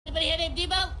name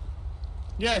Debo?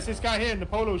 Yes, this guy here in the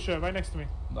polo shirt right next to me.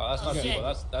 No, that's not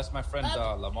Debo. That's my friend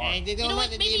Lamar. Hey, they You don't know want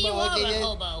what? the Maybe you Debo. are a They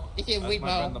hobo. It's a That's my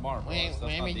friend Debo. Lamar, bro. That's not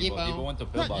Debo. Debo. Debo went to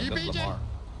Pillbox. What, you, That's BJ? Lamar.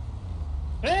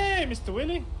 Hey, Mr.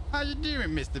 Willie. How you doing,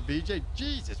 Mr. BJ?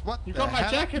 Jesus, what You the got my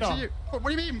hell jacket happened to on. you? What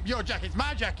do you mean, your jacket? It's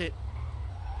my jacket.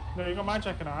 No, you got my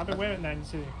jacket on. I've been wearing that in the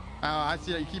city. Oh, I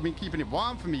see that you've been keeping it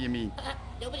warm for me, you mean?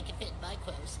 Nobody can fit in my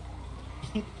clothes.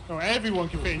 No, everyone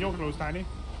can fit in your clothes, Tiny.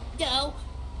 No.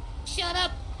 Shut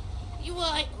up. You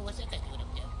are. Oh, what's that guy doing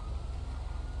up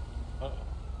there?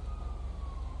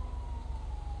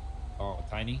 Oh,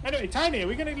 Tiny. Anyway, Tiny, are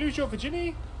we going to lose your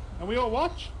virginity? And we all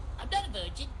watch? I'm not a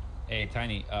virgin. Hey,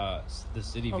 Tiny. The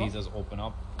city visas open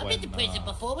up. I've been to prison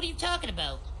before. What are you talking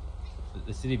about?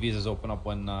 The city visas open up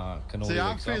when Cannoli See,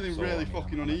 I'm wakes up, feeling so, really I mean,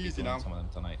 fucking I might be uneasy doing now. Some of them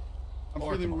tonight. I'm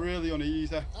Or feeling tomorrow. really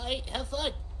uneasy. Alright, have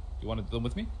fun. You want to do them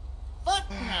with me? Fuck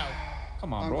no.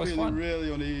 Come on, I'm bro. It's feeling fun.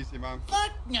 really uneasy, man.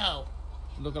 Fuck no.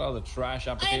 Look at all the trash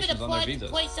I haven't applications on their applied to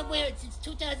visas. play somewhere since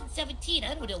 2017.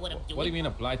 I don't know what I'm doing. What do you mean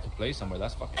apply to play somewhere?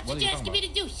 That's fucking. That's What what are you're you asking talking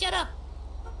me to do. Shut up.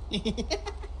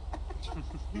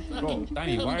 about? Bro,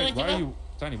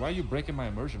 Tiny, why are you breaking my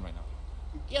immersion right now?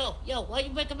 Yo, why you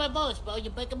breaking my balls, bro?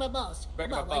 You're breaking my balls.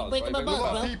 Breaking Come my on, why you balls, breaking my right? balls, A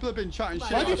lot of bro? people have been chatting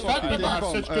shit. Why do about fat people people have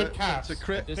from, such good calves? to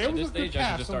crit. At They always this look good stage, I should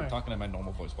calves, just don't start they? talking in my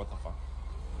normal voice. What the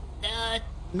fuck?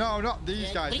 No, not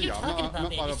these guys What are you here. talking I'm about, not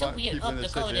man? on You're so about weird. people in the They're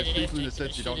calling city. it an People in the airstrike.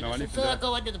 city don't know anything. Before I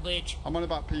go under the bridge. I'm on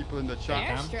about people in the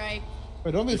chat. Airstrike.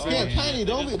 Wait, don't be scared, yeah. Tiny.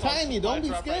 Don't be Tiny. Don't be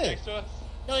scared.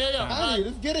 No. Tiny,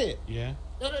 let's get it. Yeah.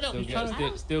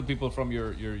 No. Still people from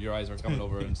your eyes are coming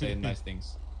over and saying nice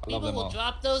things. I love People them will all.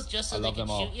 drop those just so I they love can them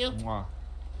all. shoot you. Mwah.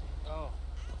 Oh.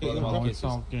 Love them all. Doing Kisses.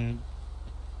 something.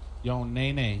 Yo,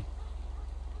 Nene.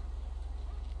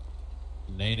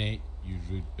 Nene, you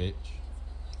rude bitch.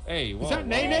 Hey, whoa, that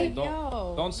Nene?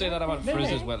 Don't say that about Nene?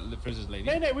 Frizz's lady.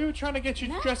 Nene, we were trying to get you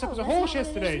to No, dress up as a that's horse not what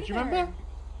it yesterday. is Do you remember?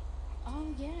 Oh,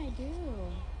 yeah, I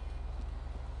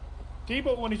do.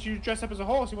 Debo wanted you to dress up as a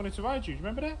horse. He wanted to ride you. Do you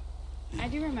remember that? I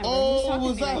do remember. Oh,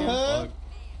 Who's was talking that to me right now? her?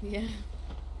 Yeah.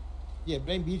 Yeah,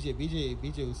 blame BJ.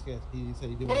 BJ was scared. He said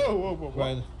he didn't. Whoa.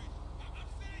 Right.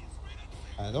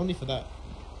 Don't need for that.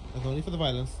 There's no need for the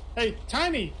violence. Hey,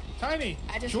 Tiny. I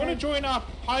Do just you want to heard- join our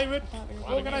pirate thought we were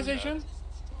organization?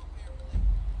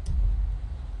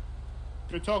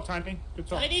 Good talk, Tiny. Good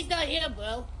talk. Tiny's not here,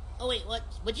 bro. Oh wait, what?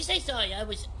 What'd you say? Sorry, I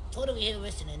was totally here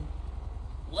listening.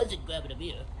 Wasn't grabbing a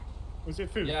beer. Was it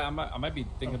food? Yeah, I might be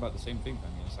thinking about the same thing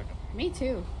then in a second. Me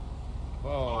too.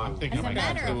 Whoa, I'm thinking As a about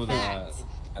matter can't of do that. fact.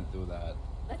 Can't do that.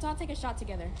 Let's all take a shot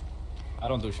together. I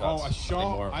don't do shots. Oh, a shot?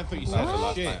 anymore. I thought you Besides said the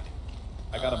last shit. time.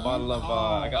 I got a bottle of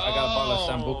I got a bottle of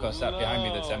Sambuca sat behind me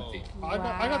that's empty.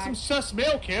 I got some sus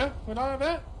milk here. Would I have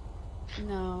that?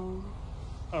 No.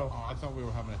 Oh, I thought we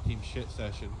were having a team shit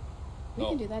session. We No.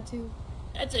 can do that too.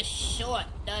 That's a shot,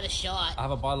 not a shot. I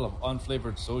have a bottle of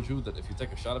unflavored soju that if you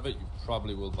take a shot of it, you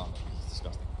probably will vomit. It's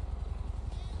disgusting.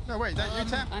 No, wait, that you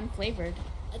tap? Unflavored.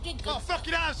 I get good. Oh, fuck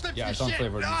it out, slips Yeah, your it's shit.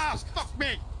 unflavored. Ah, It's fuck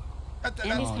me. Andy's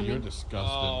Oh, coming. you're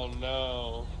disgusting.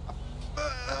 no.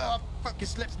 Fucking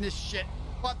slips in this shit.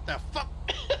 What the fuck?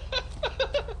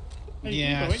 Hey,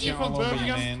 Yeah, Debo, ain't you shit from all over you,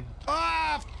 Birmingham? man.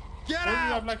 Ah, get Don't you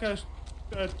have out. like a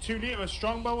 2 liter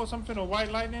Strongbow or something, or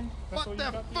White Lightning? That's What all the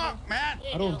you got, fuck, man? There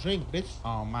you I don't go. drink, bitch.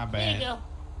 Oh, my There you bad. go.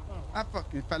 I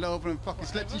fucking fell over and fucking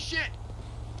slipped and shit.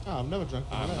 Oh, I've never drunk.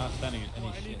 I'm not standing in any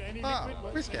Any shit. liquid? Oh,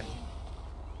 What? whiskey.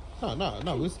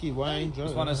 No, whiskey, wine, drunk.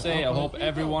 Just want to say, I alcohol. hope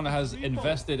everyone has Debo,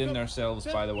 invested in Debo, themselves,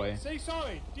 say- by the way. Say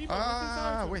sorry. Debo,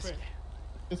 Ah, what's whiskey.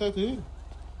 It's up to you.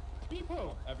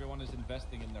 Debo. Everyone is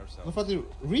investing in What themselves. about the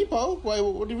repo? Why?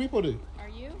 What did repo do? Are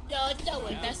you No, it's no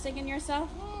way. investing in yourself?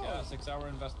 Yeah, 6-hour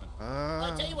investment.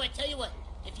 I'll tell you what.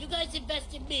 If you guys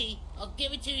invest in me, I'll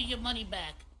give it to you your money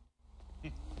back.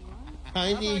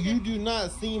 Tiny, you do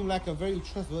not seem like a very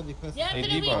trustworthy person.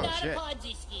 Definitely Debo. not Shit. a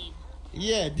Ponzi scheme.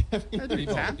 Yeah, definitely.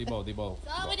 Debo.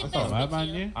 So I'm an That's all right, investment man.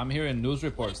 here. Yeah. I'm hearing news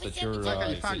reports that you're It's like how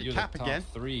you found your you're cap the top again.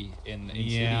 3 in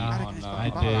Yeah, city on I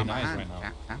did. Nice right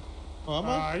now. Oh, am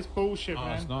I? It's bullshit, Oh,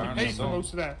 man. it's not. He pays for No.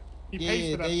 most of that. He pays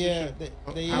Yeah, for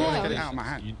that. they, How do I yeah, get it out of my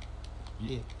hand? You,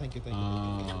 yeah, thank you. They What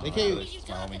are can't. you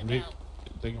talking Rick,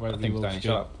 about? think about I it. think Reload Danny,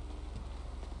 skill. shut up.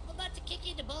 I'm about to kick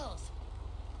you in the balls.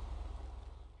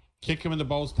 Kick him in the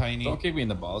balls, Tiny. Don't kick me in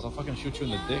the balls. I'll fucking shoot you in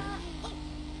the dick.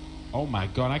 Oh my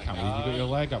god, I can't believe you got your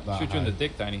leg up that Shoot you in the high.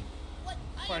 dick, Tiny. What?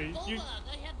 I Wait, am Bulldog. you-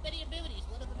 I have many abilities.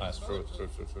 One of them That's is true, Bulldog.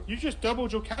 true. You just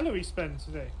doubled your calorie spend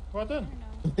today. Well done.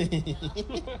 I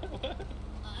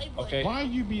would. Okay. Why are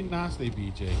you being nasty,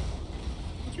 BJ?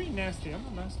 It's really nasty. I'm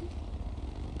not nasty.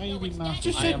 Why are you No, being it's nasty?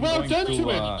 Just I said am well going done to, to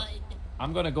him.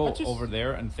 I'm gonna go I just- over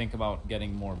there and think about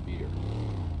getting more beer.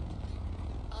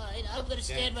 Alright, I'll I'm gonna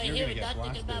stand right you're here gonna and get not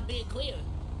think about blasted. being clear.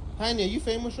 Tiny, are you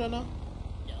famous right now?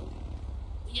 No.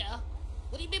 Yeah.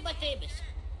 What do you mean by famous?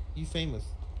 You famous?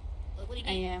 What do you I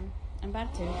mean? am. I'm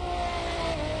about to. I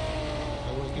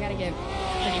I gotta get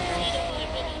ready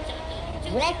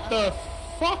first. What the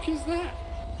fuck is that?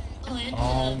 Oh my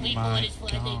God.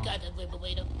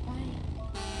 Fine.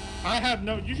 I have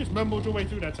no. You just mumbled your way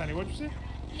through that, Tiny. What'd you say?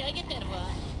 Yeah, I get that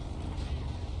right.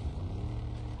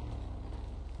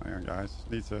 Hang on, guys.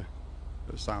 Need to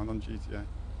put sound on GTA.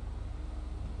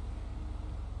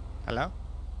 Hello?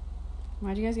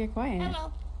 Why'd you guys get quiet?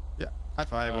 Hello. Yeah, I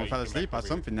thought everyone fell asleep or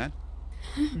something then.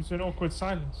 It's an awkward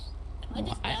silence. I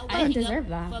just I now didn't waking deserve up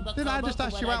that. from a Did I coma just from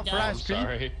ask when you I out for died ice cream?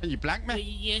 sorry. And you blanked 3 me?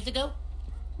 years ago?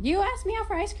 You asked me out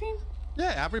for ice cream?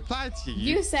 Yeah, I've replied to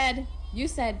you. You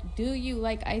said, do you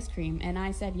like ice cream? And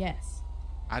I said yes.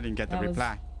 I didn't get the That was-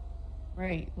 reply.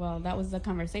 Right. Well, that was the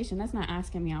conversation. That's not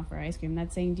asking me out for ice cream.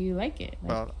 That's saying, do you like it? Like,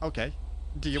 Well, okay.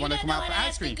 Do you want to don't come know out for how to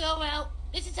ice ask a cream? girl out.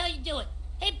 This is how you do it.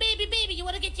 Hey, baby, you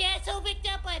want to get your asshole picked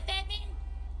up by a fat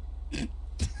man?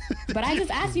 but I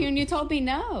just asked you and you told me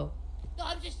no. No,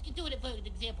 I'm just doing it for an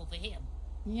example for him.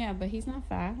 Yeah, but he's not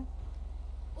fat.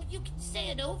 Well, you can say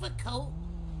an overcoat.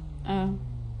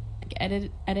 Like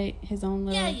edit his own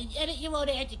little. Yeah, you edit your own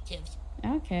adjectives.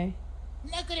 Okay. I'm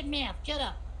not good at math. Shut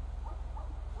up.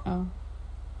 Oh.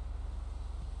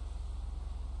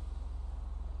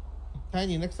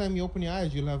 Tiny, next time you open your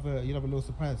eyes, you'll have a little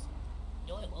surprise.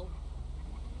 No, I won't.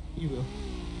 You will.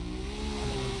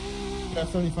 You have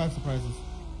 75 surprises.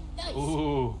 Nice.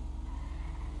 Ooh.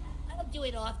 I don't do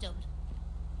it often.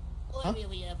 Or Huh?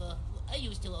 really ever. I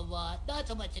used to a lot. Not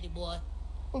so much anymore.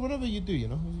 Well, whatever you do,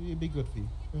 it'll be good for you.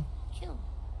 Yeah. Chill.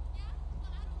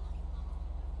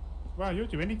 Wow, you'll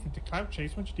do anything to clout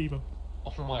chase, won't you, Devo?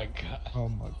 Oh my god. Oh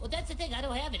my Well, that's the thing. I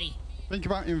don't have any. Think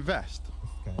about invest.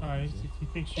 God. Alright, he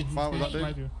thinks you What was that,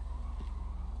 might dude? do.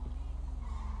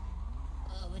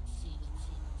 Let's see.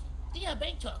 Yeah,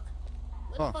 bank truck.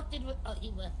 What Oh. the fuck did we... Oh, he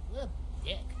left. What a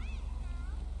dick.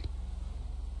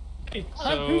 Hey,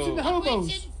 So- who's in the hobos?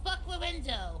 Operation Fuck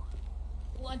Lorenzo.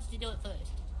 Who wants to do it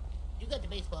first? You got the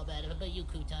baseball bat. How about you,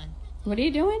 Crouton? What are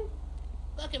you doing?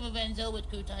 Fucking Lorenzo with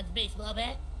Crouton's baseball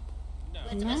bat.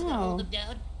 Let's No. hold him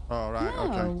down. All right, no.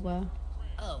 okay.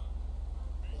 Oh. Well,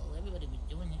 everybody was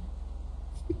doing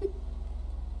that.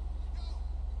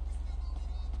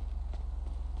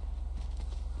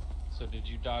 So did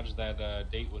you dodge that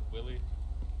date with Willie?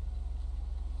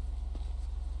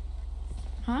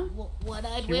 Huh?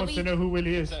 One-eyed He wants to Willie? know who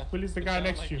Willie is. It Willie's the it guy sounded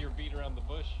next like to you. You're beating around the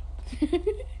bush. You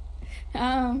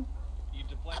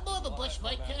deflected I'm more of a lot bush on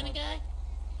fight that kind of one. guy.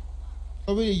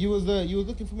 Oh, really? You was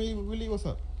looking for me, Willie? What's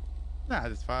up? Nah,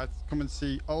 it's fine. Come and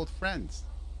see old friends.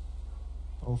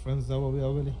 Oh, friends, is that what we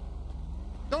are, Willie?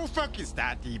 Don't fucking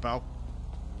start, Debo.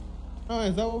 Oh,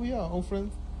 is that what we are? Old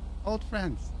friends? Old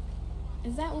friends.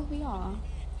 Is that what we are?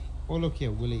 Oh, look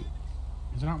here, Willie.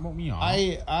 Is that what we are? I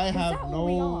Is have that what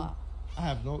we no are? I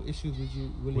have no issues with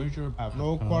you, Willie. Where's your I have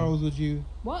no backpack? quarrels with you.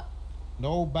 What?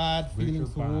 No bad Where's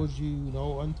feelings your towards you.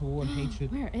 No untoward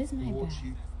hatred Where is my towards bag?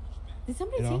 you. Did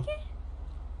somebody You know? take it?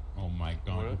 Oh my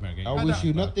god. we better get I your wish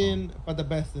you backpack nothing but the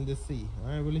best in this sea. All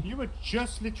right, Willie? You were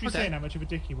just literally Okay. saying how much of a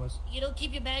dick he was. You don't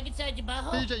keep your bag inside your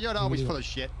butthole? DJ, you're always Really? full of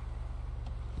shit.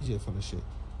 You're full of shit.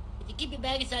 If you keep your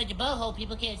bag inside your butthole,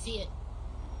 people can't see it.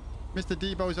 Mr.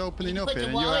 Debo's opening You up put here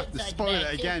your and you wallet have to inside spoil your it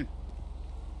bag, too. again.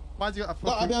 Why's he got a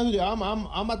No, I'll fucking... be honest with you.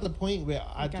 I'm at the point where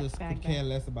I got just the bag could care back.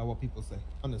 less about what people say.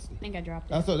 Honestly, I think I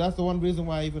dropped it. that's the one reason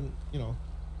why I even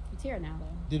It's here now, though.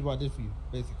 did what I did for you.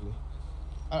 Basically,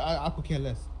 I could care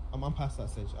less. I'm past that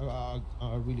stage. I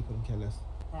really couldn't care less.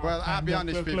 Well, I'll be Look,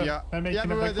 honest look, with look. you. They're You making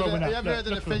ever a heard big of going the, up. you ever Look, heard of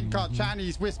the look, thing look. called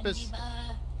Chinese whispers?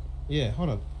 Yeah, hold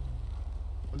on.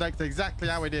 That's exactly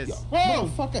how it is. Yo,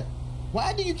 motherfucker.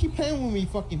 Why do you keep playing with me,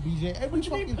 fucking BJ? Every What do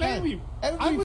you mean fucking playing time. with you? Every I was